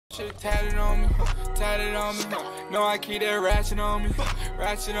Shit tatted on me, tatted on me. No, I keep that ratchet on me,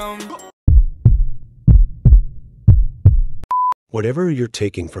 ratchet on me. Whatever you're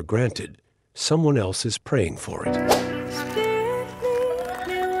taking for granted, someone else is praying for it. Spirit, lead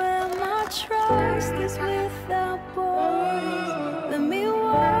me where my trust is without borders. Let me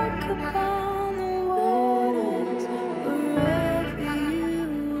walk upon the waters wherever you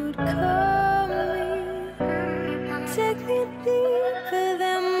would call me. Take me deeper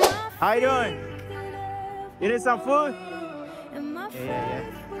than my How you doing? You need some food? Yeah.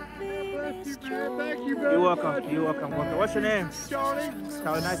 Thank you, bro. You're welcome. You're welcome. Okay. What's your name? Charlie.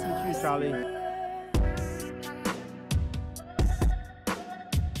 Charlie, nice to meet you, Charlie.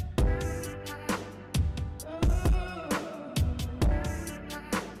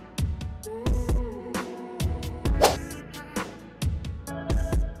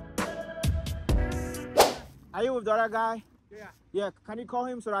 Are you with the other guy? Yeah. Yeah. Can you call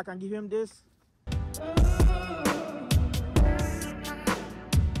him so that I can give him this?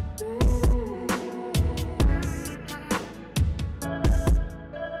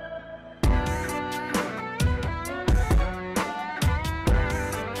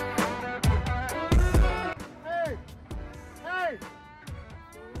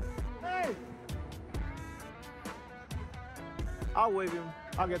 I'll wave him.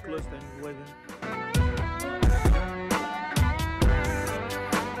 I'll get close to him and wave him.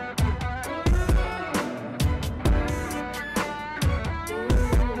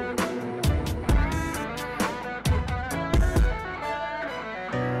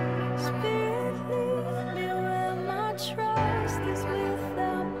 Spirit, lead me where my trust is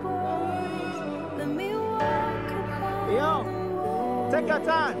without borders. Let me walk upon Yo, take your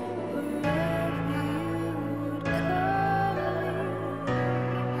time.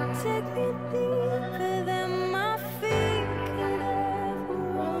 Take me deeper than my feet could ever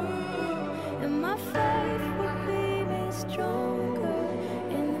wander, and my faith will be made stronger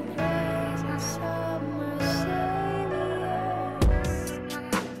in the presence of my Savior.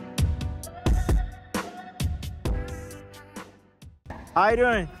 How you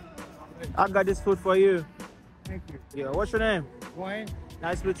doing? I got this food for you. Thank you. Yeah, what's your name? Wayne?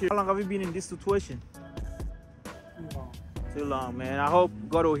 Nice to meet you. How long have you been in this situation? Too long. Too long, man. I hope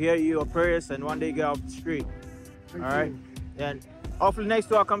God will hear your prayers and one day get off the street. Thank All right? you. And hopefully next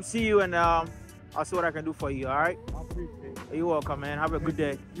time I'll come see you and I'll see what I can do for you, all right? I appreciate it. You're welcome, man. Have a good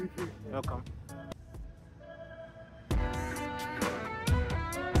day. You too. Welcome.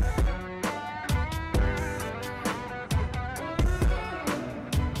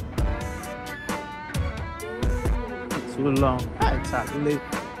 Too long. Exactly.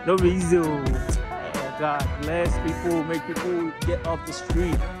 No reason. God bless people, make people get off the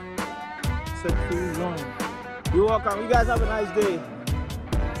street. So too long. You're welcome. You guys have a nice day.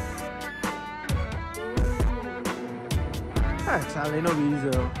 Charlie, no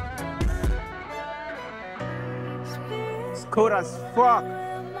reason. It's cold as fuck.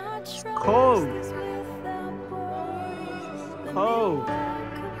 It's cold. It's cold.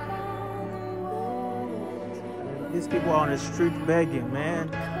 These people are on the street begging,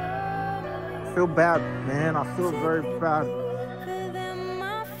 man. I feel bad, man. I feel very bad.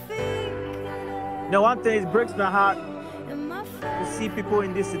 You know, one thing, it breaks my heart to see people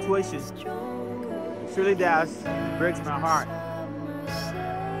in this situation. It really does. It breaks my heart.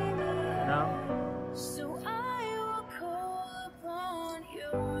 You know? So I will call upon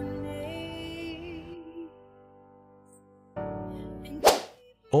your name.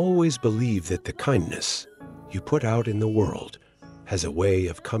 Always believe that the kindness you put out in the world has a way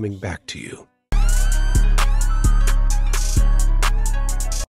of coming back to you.